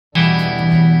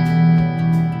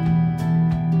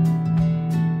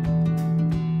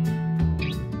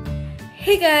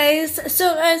Hey guys,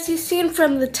 so as you've seen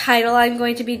from the title, I'm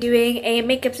going to be doing a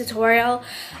makeup tutorial.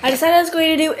 I decided I was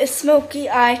going to do a Smokey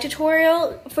Eye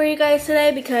tutorial for you guys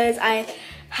today because I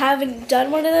haven't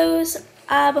done one of those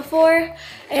before,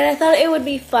 and I thought it would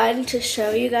be fun to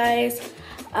show you guys.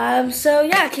 So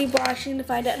yeah, keep watching to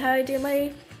find out how I do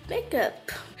my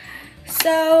makeup.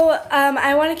 So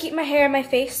I want to keep my hair in my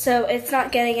face so it's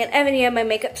not getting in any of my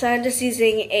makeup, so I'm just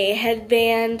using a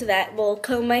headband that will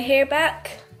comb my hair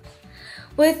back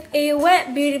with a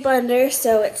wet beauty blender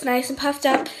so it's nice and puffed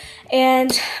up,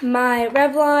 and my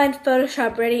Revlon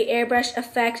Photoshop Ready Airbrush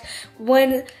Effect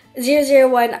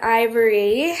 1001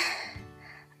 Ivory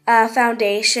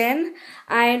foundation.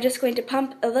 I am just going to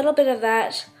pump a little bit of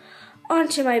that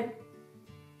onto my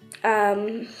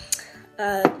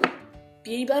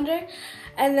beauty blender,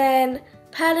 and then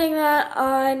patting that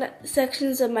on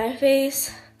sections of my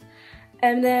face,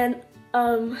 and then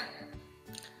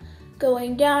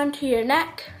going down to your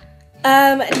neck.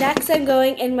 Next I'm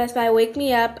going in with my Wake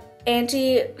Me Up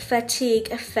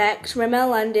Anti-Fatigue Effect Rimmel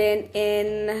London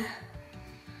and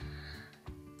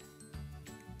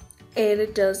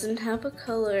it doesn't have a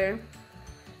color.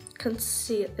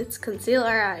 It's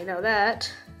concealer, I know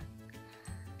that.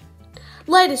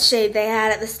 Lightest shade they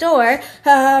had at the store.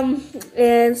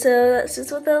 And so that's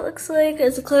just what that looks like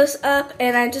as a close-up,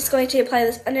 and I'm just going to apply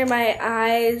this under my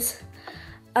eyes.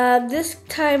 This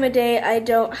time of day I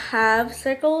don't have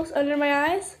circles under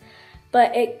my eyes,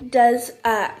 but it does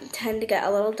tend to get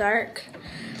a little dark.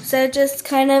 So just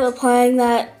kind of applying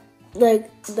that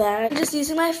like that. Just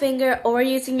using my finger or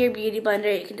using your beauty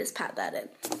blender, you can just pat that in.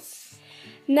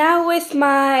 Now with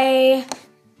my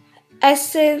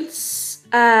Essence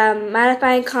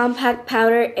mattifying compact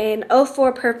powder in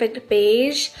 04 Perfect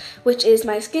Beige, which is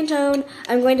my skin tone,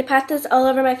 I'm going to pat this all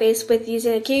over my face with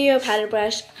using a Q powder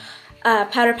brush.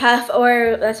 Powder puff,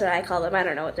 or that's what I call them, I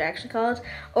don't know what they're actually called,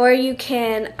 or you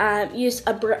can use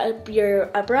a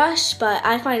brush, but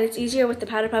I find it's easier with the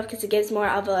powder puff because it gives more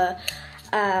of a,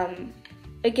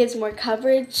 it gives more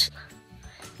coverage.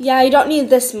 Yeah, you don't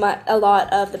need this a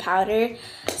lot of the powder,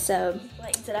 so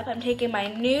lightens it up. I'm taking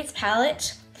my Nudes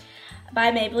palette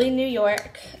by Maybelline New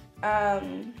York,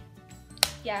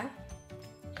 yeah,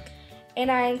 and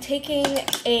I'm taking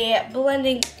a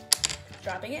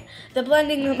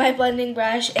my blending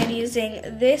brush and using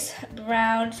this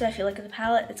brown. So if you look at the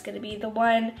palette, it's going to be the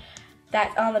one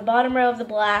that's on the bottom row of the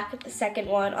black, the second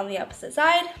one on the opposite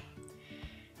side.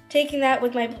 Taking that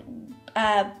with my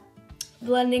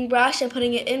blending brush and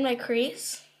putting it in my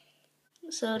crease.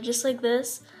 So just like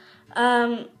this.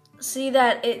 See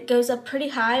that it goes up pretty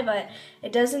high, but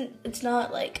it's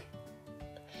not like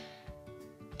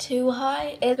too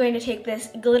high. I'm going to take this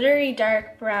glittery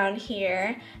dark brown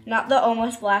here, not the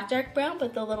almost black dark brown,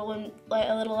 but the little one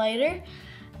a little lighter,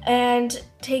 and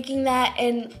taking that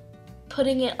and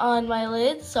putting it on my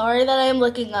lid. Sorry that I'm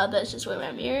looking up, that's just where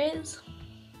my mirror is.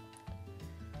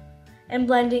 And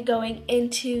blending going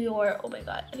into your, oh my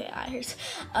god, okay, here's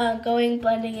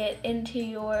blending it into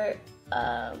your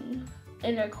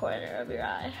inner corner of your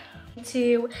eye.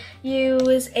 To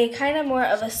use a kind of more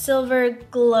of a silver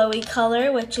glowy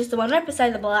color, which is the one right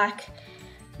beside the black.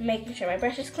 Making sure my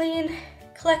brush is clean,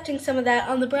 collecting some of that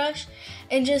on the brush,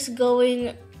 and just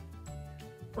going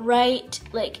right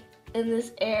like in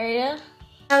this area.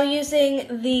 Now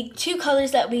using the two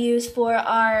colors that we use for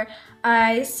our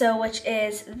eyes, so which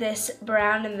is this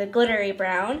brown and the glittery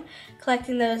brown,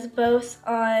 collecting those both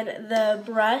on the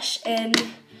brush and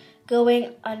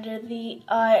going under the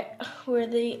eye where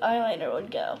the eyeliner would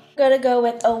go. I'm gonna go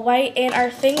with a white and our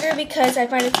finger because I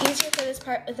find it's easier for this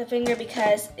part with the finger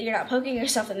because you're not poking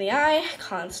yourself in the eye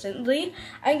constantly.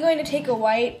 I'm going to take a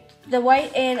white. The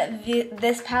white in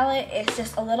this palette is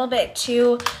just a little bit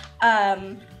too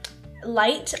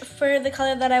light for the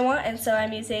color that I want, and so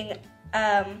I'm using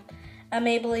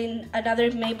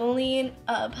another Maybelline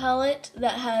palette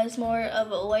that has more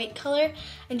of a white color,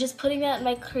 and just putting that in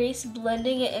my crease,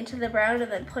 blending it into the brown, and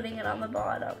then putting it on the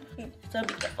bottom. So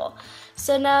beautiful.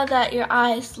 So now that your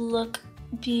eyes look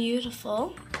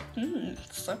beautiful,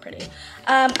 so pretty,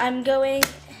 I'm going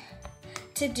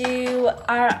to do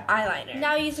our eyeliner.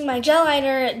 Now using my gel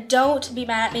liner, don't be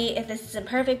mad at me if this isn't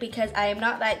perfect because I am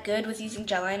not that good with using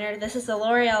gel liner. This is the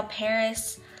L'Oreal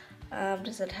Paris.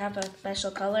 Does it have a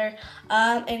special color?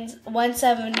 And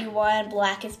 171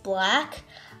 Black is Black.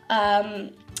 Yeah.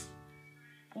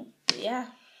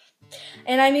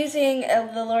 And I'm using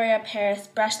the L'Oreal Paris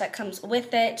brush that comes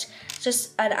with it.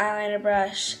 Just an eyeliner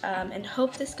brush, and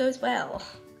hope this goes well.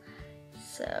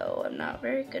 So I'm not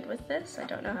very good with this. I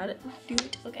don't know how to do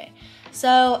it. Okay.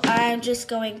 So I'm just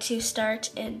going to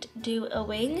start and do a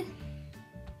wing.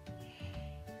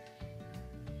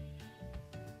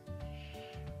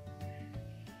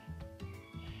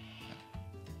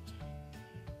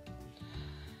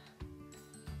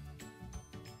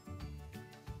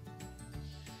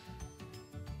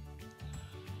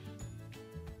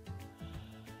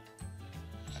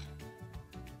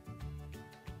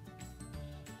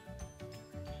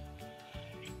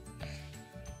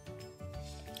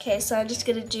 Okay, so I'm just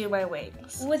gonna do my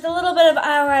wings. With a little bit of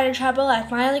eyeliner trouble, I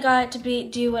finally got it to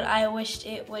do what I wished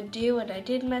it would do, and I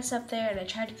did mess up there, and I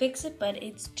tried to fix it, but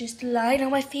it's just lying on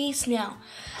my face now.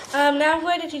 Now I'm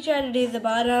going to teach you how to do the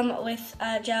bottom with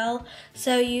gel.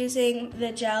 So using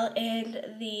the gel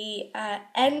in the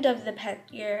end of the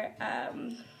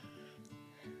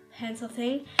pencil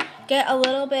thing, get a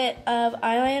little bit of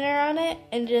eyeliner on it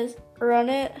and just run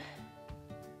it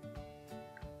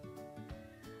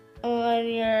on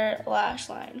your lash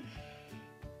line.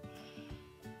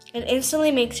 It instantly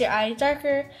makes your eyes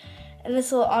darker, and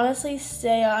this will honestly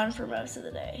stay on for most of the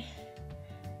day.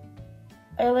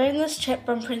 I learned this trick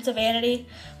from Prince of Vanity,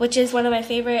 which is one of my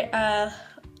favorite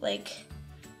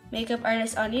makeup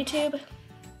artists on YouTube.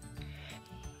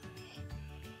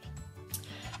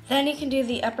 Then you can do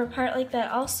the upper part like that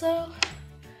also.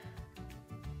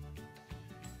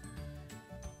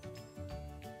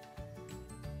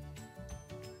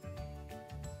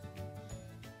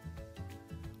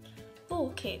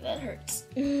 Okay, that hurts.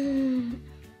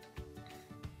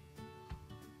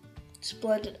 Just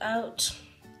blend it out.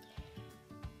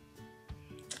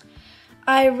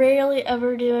 I rarely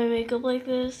ever do my makeup like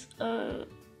this,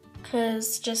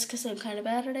 just cause I'm kind of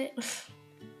bad at it.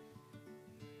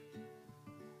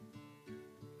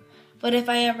 But if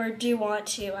I ever do want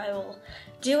to, I will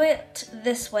do it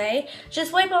this way.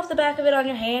 Just wipe off the back of it on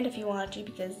your hand if you want to,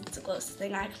 because it's the closest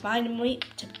thing I can find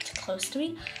to close to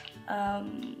me.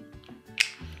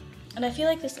 And I feel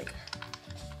like this,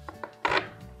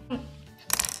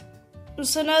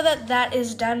 So now that that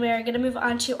is done, we are gonna move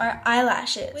on to our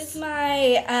eyelashes. With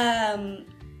my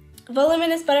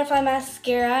Voluminous Butterfly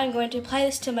Mascara, I'm going to apply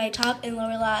this to my top and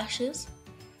lower lashes.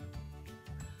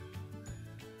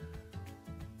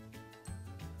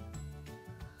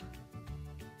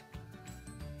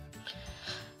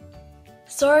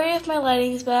 Sorry if my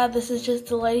lighting is bad, this is just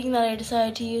the lighting that I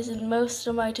decided to use in most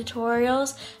of my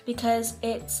tutorials because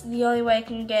it's the only way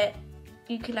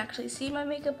you can actually see my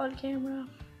makeup on camera.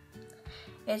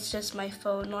 It's just my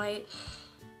phone light.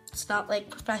 It's not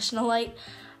like professional light.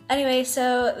 Anyway,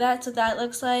 so that's what that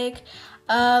looks like.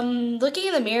 Looking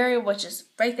in the mirror, which is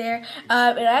right there,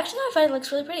 and actually I find it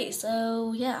looks really pretty,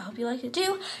 so yeah, I hope you like it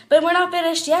too. But we're not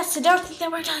finished yet, so don't think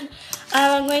that we're done.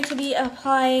 I'm going to be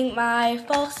applying my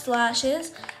false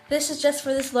lashes. This is just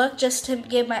for this look, just to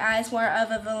give my eyes more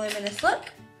of a voluminous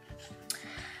look.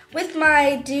 With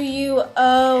my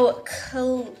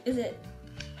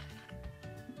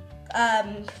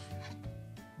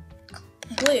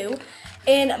glue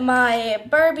in my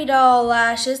Barbie doll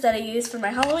lashes that I used for my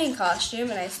Halloween costume,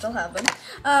 and I still have them.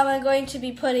 I'm going to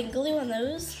be putting glue on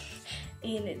those,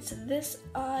 and it's this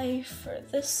eye for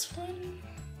this one.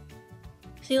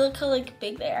 See, look how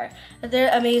big they are. They're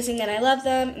amazing, and I love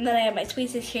them. And then I have my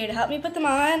tweezers here to help me put them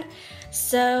on.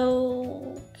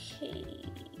 So, okay.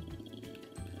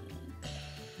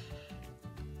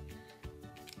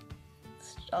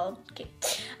 Okay.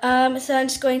 So I'm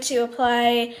just going to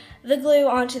apply the glue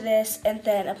onto this and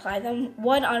then apply them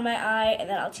one on my eye, and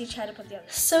then I'll teach you how to put the other.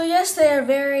 So yes, they are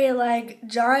very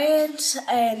giant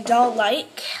and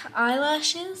doll-like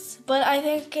eyelashes, but I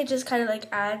think it just kind of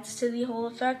adds to the whole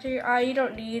effect of your eye. You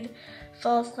don't need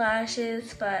false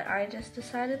lashes, but I just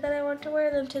decided that I want to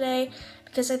wear them today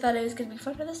because I thought it was going to be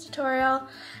fun for this tutorial.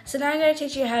 So now I'm going to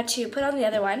teach you how to put on the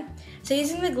other one. So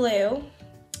using the glue,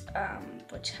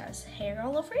 which has hair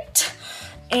all over it,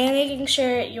 and making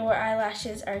sure your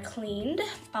eyelashes are cleaned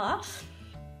off.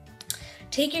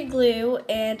 Take your glue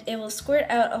and it will squirt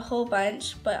out a whole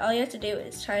bunch, but all you have to do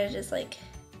is try to just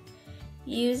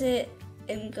use it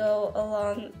and go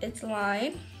along its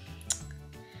line.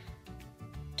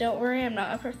 Don't worry, I'm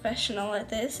not a professional at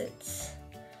this. It's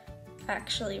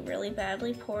actually really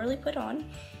poorly put on.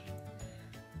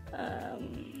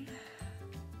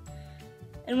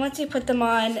 And once you put them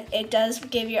on, it does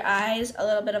give your eyes a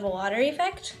little bit of a watery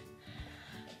effect,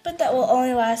 but that will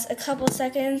only last a couple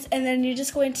seconds, and then you're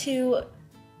just going to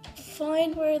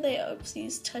find where they are.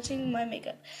 Oopsies, touching my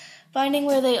makeup. Finding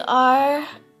where they are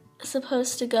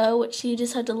supposed to go, which you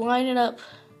just have to line it up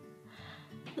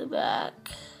the back,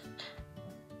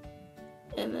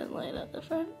 and then line up the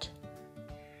front.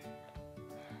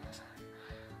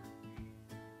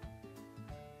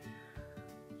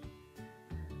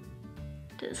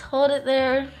 Just hold it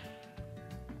there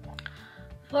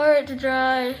for it to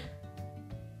dry.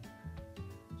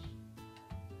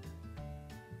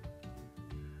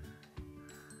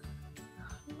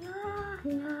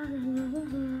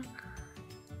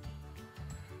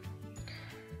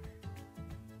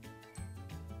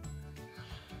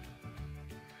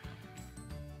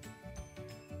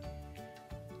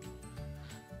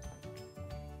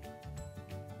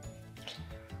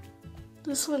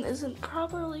 This one isn't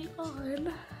properly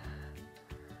on.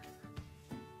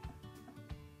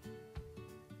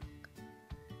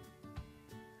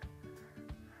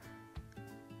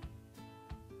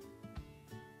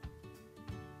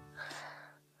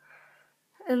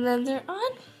 And then they're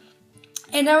on.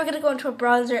 And now we're gonna go into a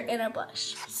bronzer and a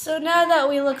blush. So now that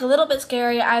we look a little bit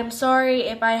scary, I'm sorry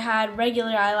if I had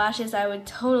regular eyelashes. I would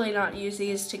totally not use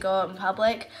these to go out in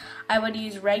public. I would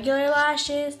use regular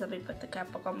lashes. Let me put the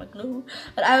cap back on my glue.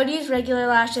 But I would use regular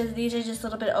lashes. These are just a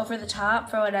little bit over the top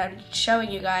for what I'm showing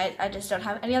you guys. I just don't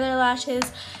have any other lashes.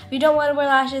 If you don't want to wear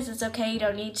lashes, it's okay. You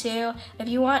don't need to. If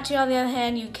you want to, on the other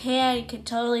hand, you can. You can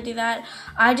totally do that.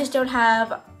 I just don't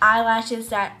have eyelashes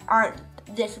that aren't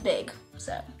this big.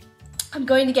 So I'm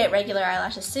going to get regular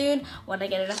eyelashes soon when I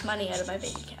get enough money out of my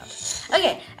bank account.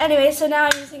 Okay, anyway, so now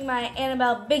I'm using my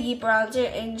Annabelle Biggie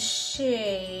bronzer in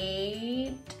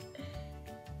shade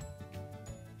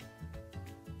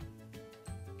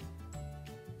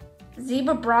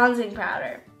Zebra Bronzing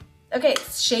Powder. Okay,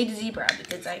 it's shade Zebra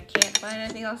because I can't find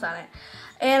anything else on it.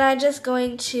 And I'm just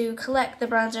going to collect the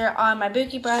bronzer on my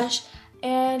Bookie brush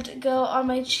and go on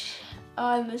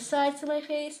the sides of my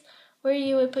face where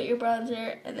you would put your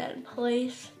bronzer and then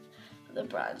place the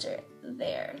bronzer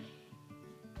there.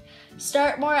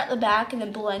 Start more at the back and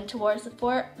then blend towards the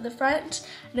front,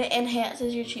 and it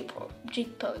enhances your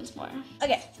cheekbones more.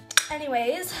 Okay,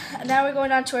 anyways, now we're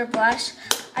going on to our blush.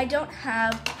 I don't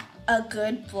have a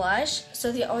good blush,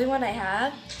 so the only one I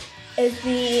have is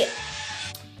the,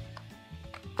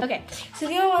 okay, so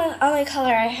the only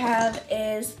color I have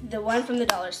is the one from the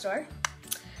dollar store,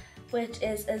 which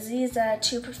is Aziza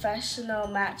 2 Professional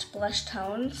Match Blush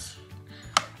Tones.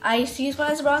 I used to use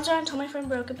one as a bronzer until my friend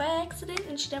broke it by accident,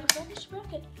 and she never told me she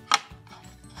broke it.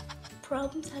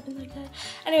 Problems happen like that.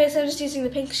 Anyway, so I'm just using the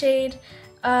pink shade.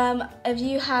 If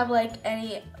you have like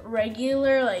any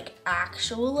regular, like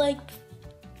actual, like,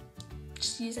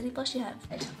 just use any blush you have.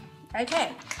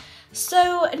 Okay,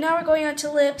 so now we're going on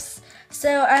to lips.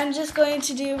 So I'm just going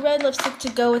to do red lipstick to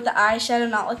go with the eyeshadow,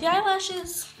 not with the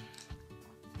eyelashes.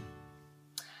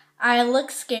 I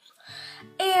look scared.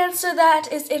 And so that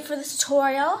is it for this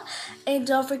tutorial. And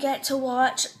don't forget to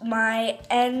watch my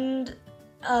end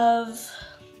of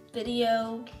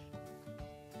video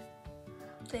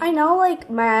thing. I know, like,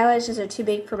 my eyelashes are too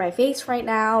big for my face right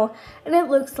now, and it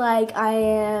looks like I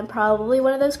am probably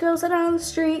one of those girls that are on the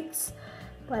streets,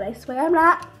 but I swear I'm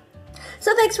not.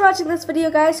 So thanks for watching this video,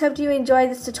 guys. Hope you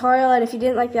enjoyed this tutorial, and if you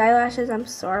didn't like the eyelashes, I'm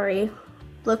sorry.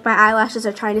 Look, my eyelashes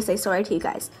are trying to say sorry to you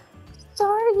guys.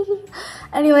 Sorry.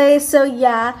 Anyway, so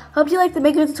yeah, hope you liked the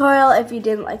makeup tutorial. If you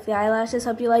didn't like the eyelashes,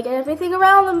 hope you like everything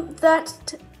around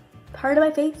that part of my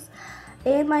face.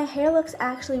 And my hair looks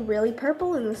actually really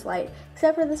purple in this light,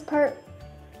 except for this part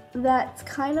that's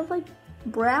kind of like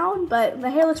brown, but my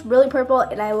hair looks really purple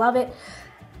and I love it.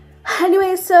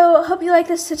 Anyway, so hope you like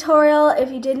this tutorial.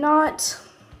 If you did not,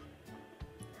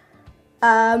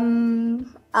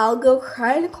 I'll go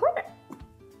cry in a corner.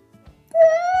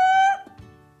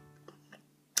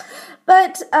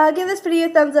 But give this video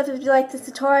a thumbs up if you like this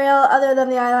tutorial. Other than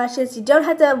the eyelashes, you don't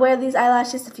have to wear these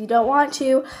eyelashes if you don't want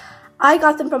to. I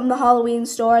got them from the Halloween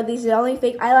store. These are the only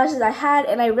fake eyelashes I had,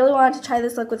 and I really wanted to try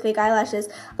this look with fake eyelashes.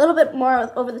 A little bit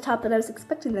more over the top than I was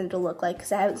expecting them to look like,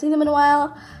 because I haven't seen them in a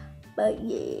while. But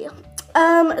yeah.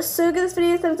 So give this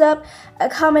video a thumbs up, a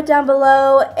comment down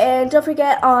below, and don't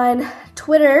forget on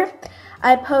Twitter,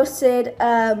 I posted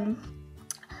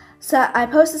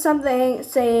something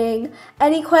saying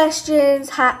any questions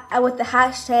with the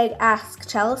hashtag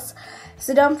 #AskChels.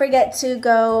 So don't forget to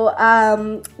go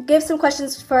give some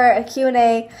questions for a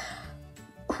Q&A,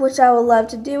 which I would love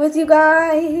to do with you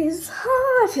guys.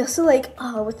 Oh, I feel so like,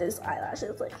 oh, with those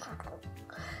eyelashes. Like.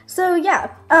 So yeah,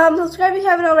 subscribe if you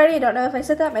haven't already. I don't know if I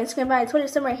said that. My Instagram, my Twitter,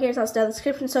 somewhere here is also in the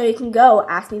description, so you can go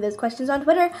ask me those questions on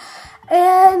Twitter.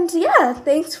 And yeah,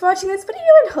 thanks for watching this video,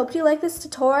 and hope you like this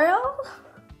tutorial.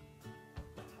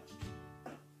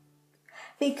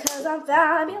 Because I'm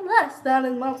fabulous, that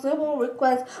is my simple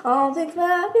request. All things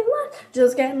fabulous,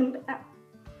 just getting back.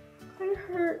 I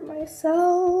hurt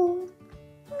myself.